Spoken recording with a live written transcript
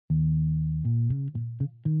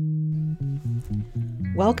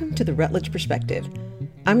Welcome to the Rutledge Perspective.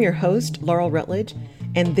 I'm your host, Laurel Rutledge,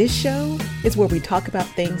 and this show is where we talk about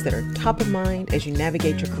things that are top of mind as you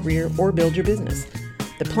navigate your career or build your business.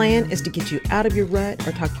 The plan is to get you out of your rut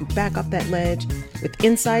or talk you back off that ledge with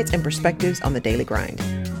insights and perspectives on the daily grind.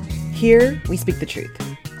 Here, we speak the truth.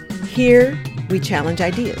 Here, we challenge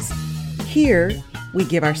ideas. Here, we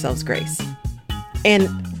give ourselves grace. And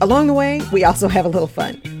along the way, we also have a little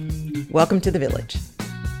fun. Welcome to the village.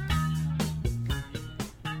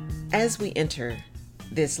 As we enter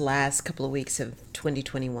this last couple of weeks of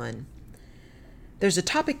 2021, there's a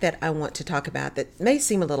topic that I want to talk about that may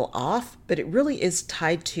seem a little off, but it really is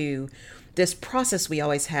tied to this process we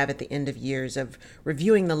always have at the end of years of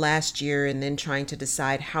reviewing the last year and then trying to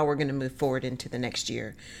decide how we're going to move forward into the next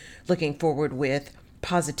year, looking forward with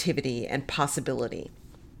positivity and possibility.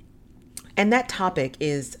 And that topic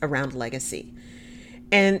is around legacy.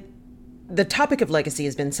 And the topic of legacy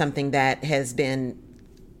has been something that has been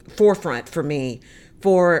forefront for me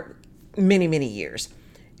for many, many years.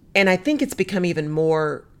 And I think it's become even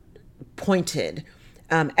more pointed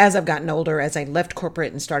as I've gotten older, as I left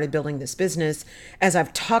corporate and started building this business, as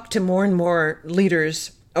I've talked to more and more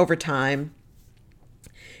leaders over time.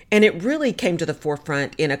 And it really came to the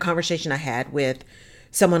forefront in a conversation I had with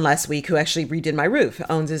someone last week who actually redid my roof,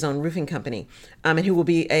 owns his own roofing company, and who will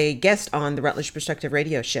be a guest on the Rutledge Perspective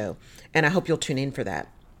radio show. And I hope you'll tune in for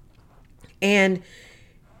that. And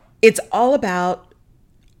it's all about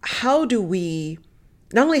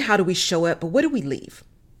not only how do we show up, but what do we leave?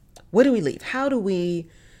 What do we leave? How do we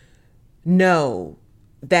know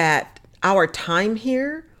that our time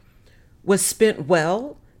here was spent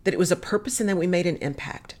well, that it was a purpose, and that we made an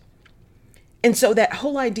impact? And so that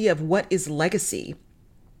whole idea of what is legacy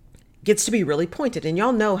gets to be really pointed. And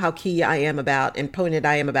y'all know how key I am about and pointed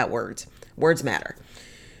I am about words. Words matter.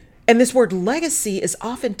 And this word legacy is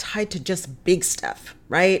often tied to just big stuff,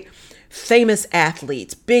 right? Famous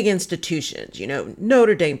athletes, big institutions,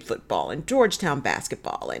 Notre Dame football and Georgetown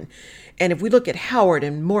basketball. And if we look at Howard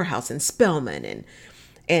and Morehouse and Spelman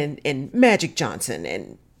and Magic Johnson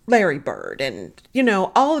and Larry Bird and,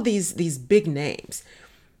 all of these big names.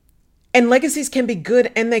 And legacies can be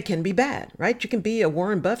good and they can be bad, right? You can be a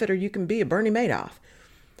Warren Buffett or you can be a Bernie Madoff.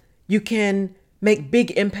 You can make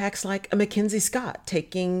big impacts like a Mackenzie Scott,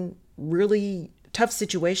 taking really tough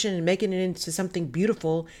situation and making it into something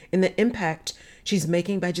beautiful in the impact she's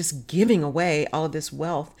making by just giving away all of this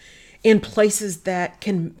wealth in places that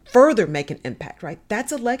can further make an impact, right?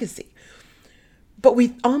 That's a legacy. But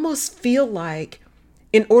we almost feel like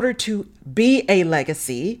in order to be a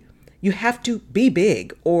legacy, you have to be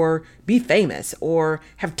big or be famous or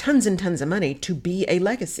have tons and tons of money to be a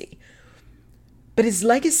legacy. But is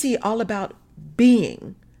legacy all about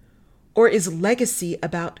being, or is legacy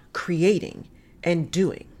about creating and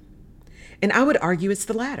doing? And I would argue it's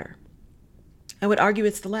the latter.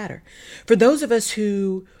 For those of us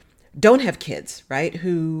who don't have kids, right?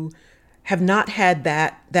 Who have not had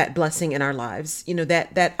that blessing in our lives,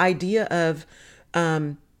 that idea of, who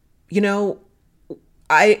am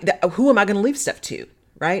I going to leave stuff to?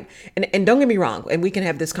 Right. And don't get me wrong. And we can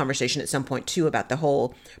have this conversation at some point, too, about the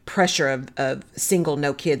whole pressure of single,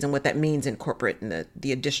 no kids and what that means in corporate and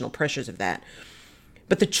the additional pressures of that.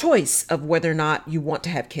 But the choice of whether or not you want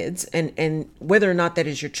to have kids and whether or not that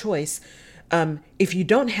is your choice, if you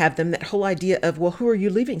don't have them, that whole idea of, well, who are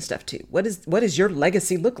you leaving stuff to? What does your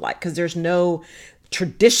legacy look like? Because there's no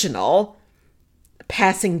traditional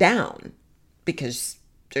passing down because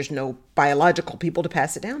there's no biological people to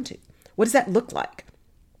pass it down to. What does that look like?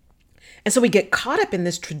 And so we get caught up in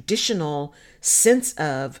this traditional sense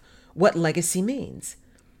of what legacy means.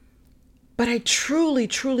 But I truly,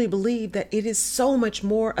 truly believe that it is so much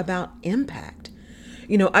more about impact.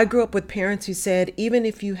 I grew up with parents who said, even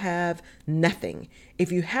if you have nothing,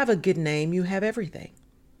 if you have a good name, you have everything,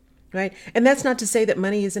 right? And that's not to say that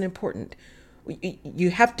money isn't important.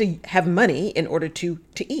 You have to have money in order to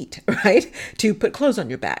eat, right? To put clothes on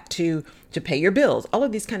your back, to pay your bills, all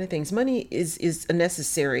of these kind of things. Money is a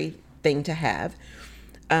necessary thing to have.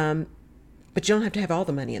 But you don't have to have all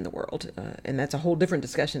the money in the world. And that's a whole different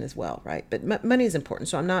discussion as well, right? But money is important.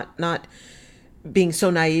 So I'm not being so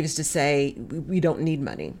naive as to say we don't need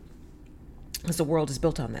money, because the world is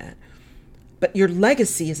built on that. But your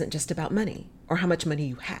legacy isn't just about money or how much money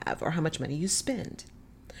you have or how much money you spend.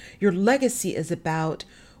 Your legacy is about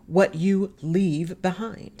what you leave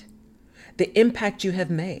behind, the impact you have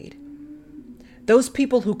made. Those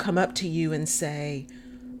people who come up to you and say,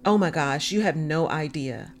 oh my gosh, you have no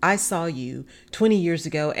idea. I saw you 20 years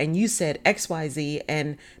ago and you said XYZ,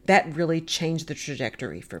 and that really changed the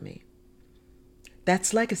trajectory for me.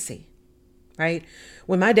 That's legacy, right?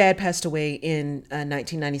 When my dad passed away in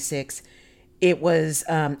 1996, it was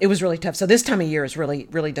really tough. So this time of year is really,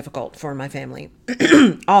 really difficult for my family.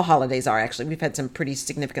 All holidays are, actually. We've had some pretty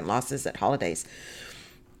significant losses at holidays.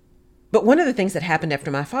 But one of the things that happened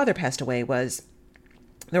after my father passed away was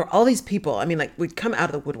there were all these people. I mean, like, we'd come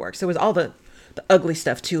out of the woodworks. There was all the ugly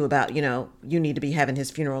stuff too about, you need to be having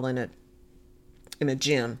his funeral in a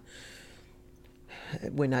gym.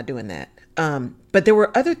 We're not doing that. But there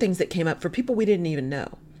were other things that came up for people we didn't even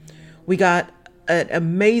know. We got an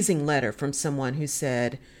amazing letter from someone who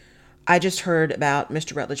said, I just heard about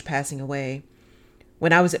Mr. Rutledge passing away.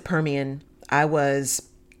 When I was at Permian, I was,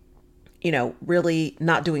 really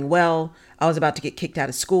not doing well. I was about to get kicked out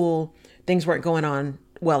of school. Things weren't going on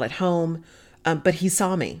well at home. But he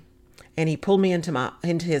saw me and he pulled me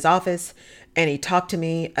into his office and he talked to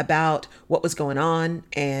me about what was going on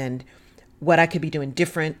and what I could be doing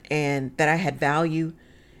different and that I had value.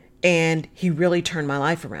 And he really turned my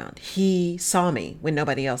life around. He saw me when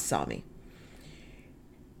nobody else saw me.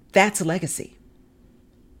 That's a legacy.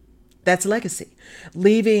 That's a legacy.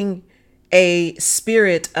 Leaving a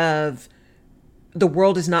spirit of the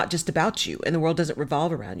world is not just about you and the world doesn't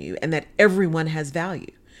revolve around you and that everyone has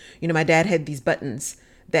value. My dad had these buttons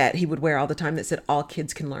that he would wear all the time that said, all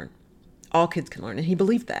kids can learn. All kids can learn. And he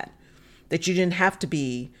believed that you didn't have to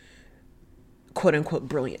be quote unquote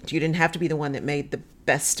brilliant. You didn't have to be the one that made the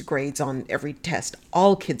best grades on every test.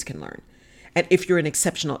 All kids can learn. And if you're an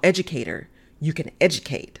exceptional educator, you can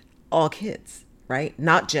educate all kids, right?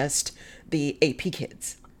 Not just the AP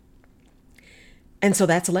kids. And so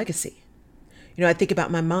that's a legacy. I think about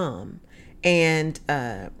my mom and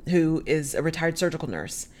who is a retired surgical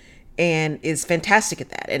nurse and is fantastic at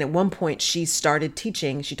that. And at one point she started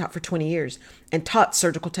teaching, she taught for 20 years and taught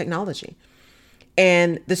surgical technology.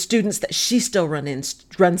 And the students that she still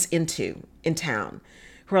runs into in town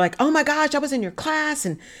who are like, oh my gosh, I was in your class.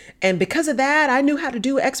 And because of that, I knew how to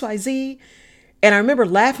do XYZ. And I remember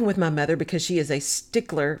laughing with my mother because she is a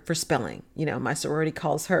stickler for spelling. My sorority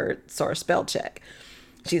calls her Sora Spell Check.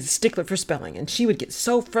 She's a stickler for spelling. And she would get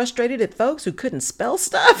so frustrated at folks who couldn't spell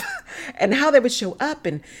stuff and how they would show up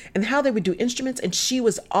and how they would do instruments. And she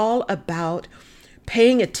was all about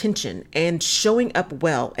paying attention and showing up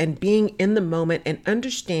well and being in the moment and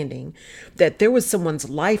understanding that there was someone's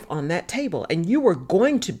life on that table and you were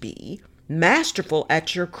going to be masterful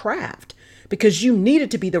at your craft because you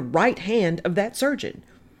needed to be the right hand of that surgeon.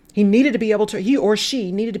 He or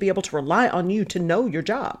she needed to be able to rely on you to know your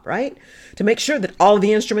job, right? To make sure that all of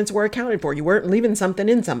the instruments were accounted for. You weren't leaving something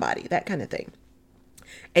in somebody, that kind of thing.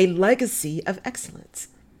 A legacy of excellence.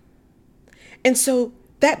 And so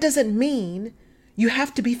that doesn't mean you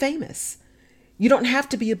have to be famous. You don't have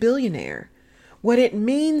to be a billionaire. What it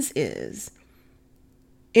means is,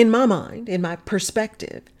 in my mind, in my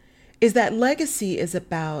perspective, is that legacy is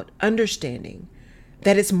about understanding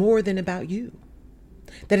that it's more than about you,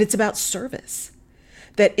 that it's about service,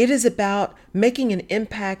 that it is about making an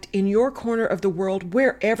impact in your corner of the world,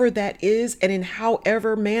 wherever that is, and in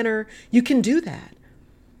however manner you can do that.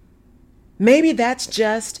 Maybe that's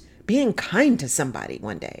just being kind to somebody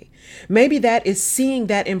one day. Maybe that is seeing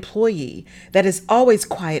that employee that is always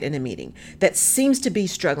quiet in a meeting, that seems to be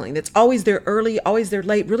struggling, that's always there early, always there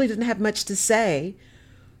late, really doesn't have much to say,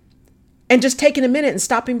 and just taking a minute and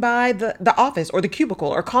stopping by the office or the cubicle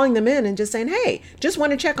or calling them in and just saying, hey, just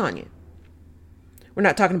want to check on you. We're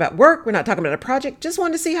not talking about work. We're not talking about a project. Just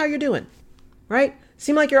wanted to see how you're doing, right?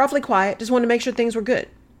 Seem like you're awfully quiet. Just wanted to make sure things were good.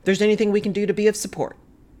 If there's anything we can do to be of support.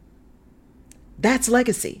 That's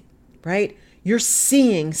legacy, right? You're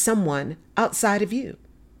seeing someone outside of you.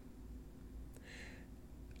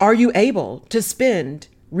 Are you able to spend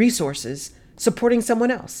resources supporting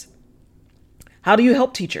someone else? How do you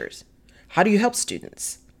help teachers? How do you help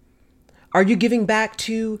students? Are you giving back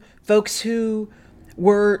to folks who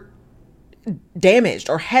were damaged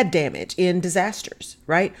or had damage in disasters,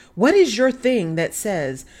 right? What is your thing that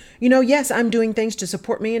says, yes, I'm doing things to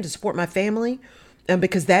support me and to support my family,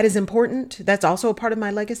 because that is important. That's also a part of my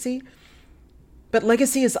legacy. But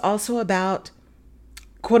legacy is also about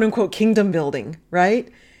quote unquote kingdom building, right?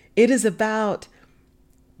 It is about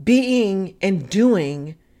being and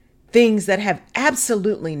doing things that have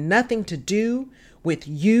absolutely nothing to do with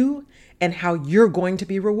you and how you're going to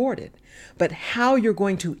be rewarded, but how you're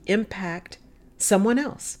going to impact someone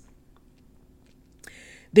else.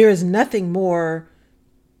 There is nothing more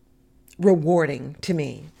rewarding to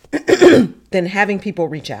me than having people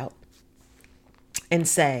reach out and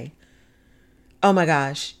say, oh my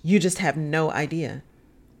gosh, you just have no idea.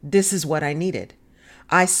 This is what I needed.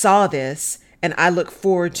 I saw this and I look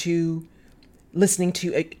forward to listening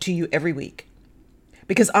to you every week.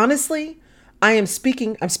 Because honestly, I'm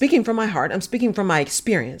speaking from my heart. I'm speaking from my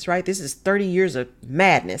experience, right? This is 30 years of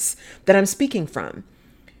madness that I'm speaking from.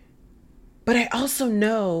 But I also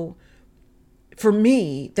know for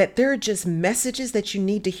me that there are just messages that you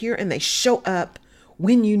need to hear, and they show up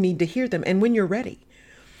when you need to hear them and when you're ready.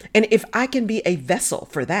 And if I can be a vessel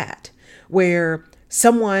for that, where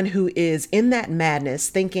someone who is in that madness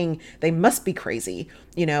thinking they must be crazy,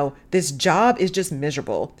 this job is just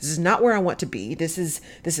miserable. This is not where I want to be. This is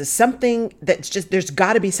something that's just, there's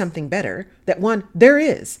got to be something better. That one, there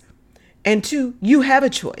is. And two, you have a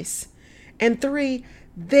choice. And three,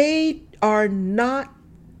 they are not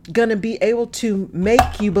going to be able to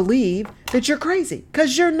make you believe that you're crazy,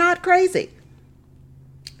 because you're not crazy.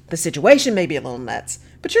 The situation may be a little nuts,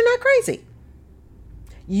 but you're not crazy.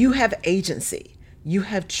 You have agency. You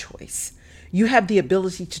have choice. You have the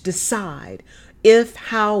ability to decide if,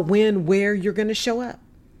 how, when, where you're going to show up.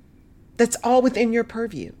 That's all within your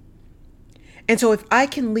purview. And so if I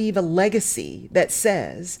can leave a legacy that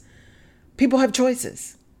says people have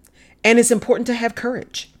choices and it's important to have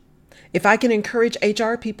courage. If I can encourage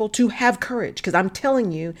HR people to have courage, because I'm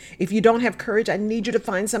telling you, if you don't have courage, I need you to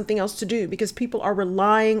find something else to do, because people are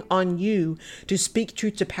relying on you to speak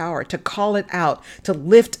truth to power, to call it out, to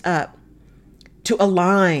lift up, to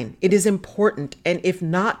align. It is important. And if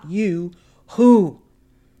not you, who,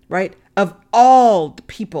 right? Of all the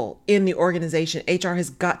people in the organization, HR has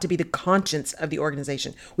got to be the conscience of the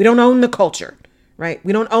organization. We don't own the culture, right?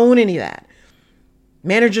 We don't own any of that.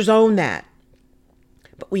 Managers own that.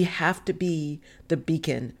 But we have to be the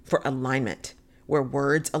beacon for alignment, where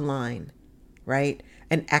words align, right?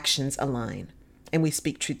 And actions align. And we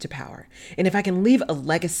speak truth to power. And if I can leave a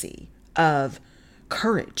legacy of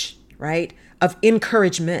courage, right? Of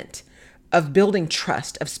encouragement, of building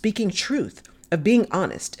trust, of speaking truth, of being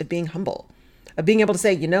honest, of being humble, of being able to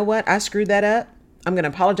say, you know what? I screwed that up. I'm going to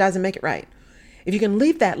apologize and make it right. If you can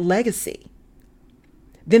leave that legacy,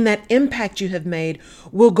 then that impact you have made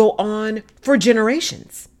will go on for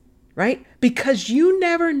generations, right? Because you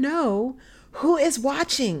never know who is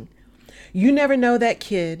watching. You never know that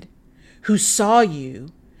kid who saw you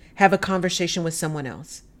have a conversation with someone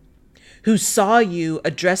else, who saw you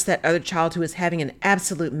address that other child who is having an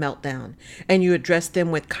absolute meltdown, and you address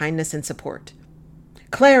them with kindness and support.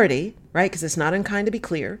 Clarity, right? Because it's not unkind to be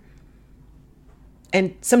clear.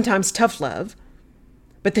 And sometimes tough love.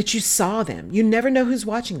 But that you saw them. You never know who's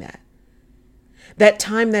watching that. That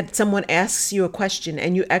time that someone asks you a question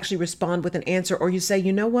and you actually respond with an answer, or you say,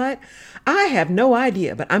 you know what? I have no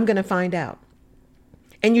idea, but I'm going to find out.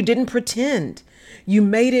 And you didn't pretend. You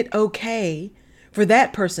made it okay for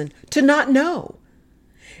that person to not know.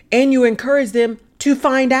 And you encourage them to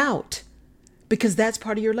find out, because that's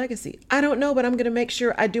part of your legacy. I don't know, but I'm going to make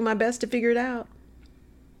sure I do my best to figure it out.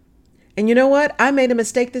 And you know what? I made a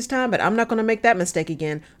mistake this time, but I'm not going to make that mistake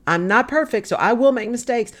again. I'm not perfect, so I will make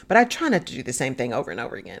mistakes, but I try not to do the same thing over and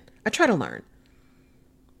over again. I try to learn.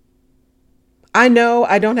 I know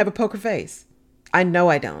I don't have a poker face. I know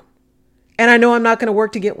I don't. And I know I'm not going to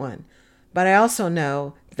work to get one. But I also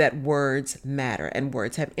know that words matter, and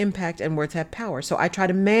words have impact, and words have power. So I try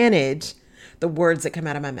to manage the words that come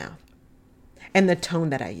out of my mouth and the tone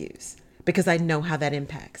that I use, because I know how that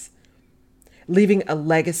impacts. Leaving a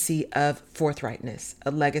legacy of forthrightness,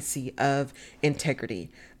 a legacy of integrity,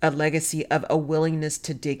 a legacy of a willingness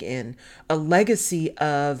to dig in, a legacy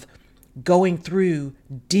of going through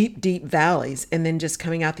deep, deep valleys and then just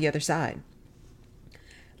coming out the other side.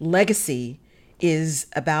 Legacy is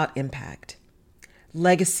about impact.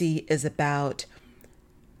 Legacy is about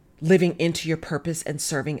living into your purpose and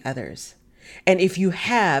serving others. And if you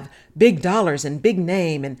have big dollars and big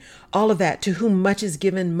name and all of that, to whom much is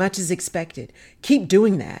given, much is expected. Keep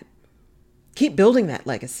doing that. Keep building that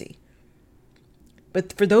legacy.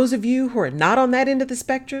 But for those of you who are not on that end of the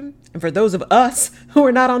spectrum, and for those of us who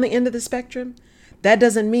are not on the end of the spectrum, that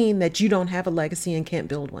doesn't mean that you don't have a legacy and can't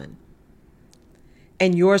build one.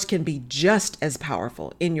 And yours can be just as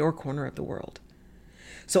powerful in your corner of the world.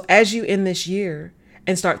 So as you end this year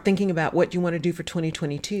and start thinking about what you want to do for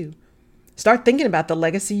 2022, start thinking about the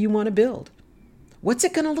legacy you want to build. What's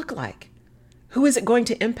it going to look like? Who is it going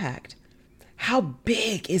to impact? How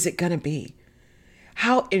big is it going to be?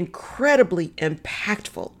 How incredibly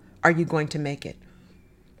impactful are you going to make it?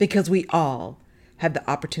 Because we all have the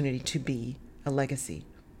opportunity to be a legacy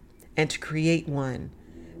and to create one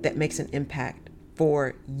that makes an impact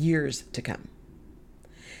for years to come.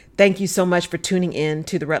 Thank you so much for tuning in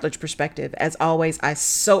to the Rutledge Perspective. As always, I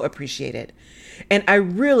so appreciate it. And I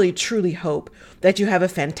really, truly hope that you have a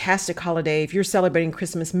fantastic holiday. If you're celebrating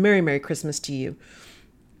Christmas, Merry, Merry Christmas to you.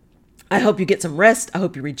 I hope you get some rest. I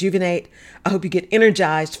hope you rejuvenate. I hope you get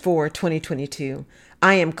energized for 2022.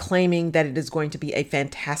 I am claiming that it is going to be a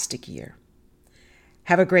fantastic year.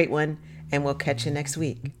 Have a great one, and we'll catch you next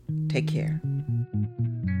week. Take care.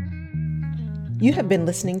 You have been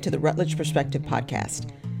listening to the Rutledge Perspective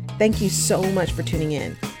Podcast. Thank you so much for tuning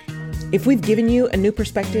in. If we've given you a new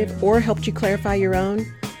perspective or helped you clarify your own,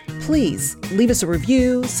 please leave us a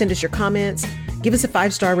review, send us your comments, give us a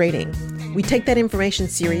 5-star rating. We take that information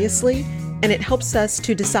seriously, and it helps us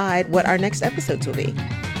to decide what our next episodes will be.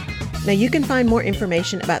 Now, you can find more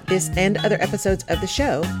information about this and other episodes of the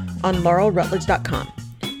show on laurelrutledge.com.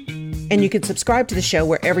 And you can subscribe to the show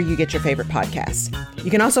wherever you get your favorite podcasts.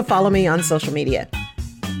 You can also follow me on social media.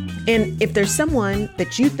 And if there's someone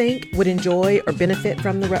that you think would enjoy or benefit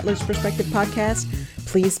from the Rutledge Perspective Podcast,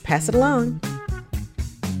 please pass it along.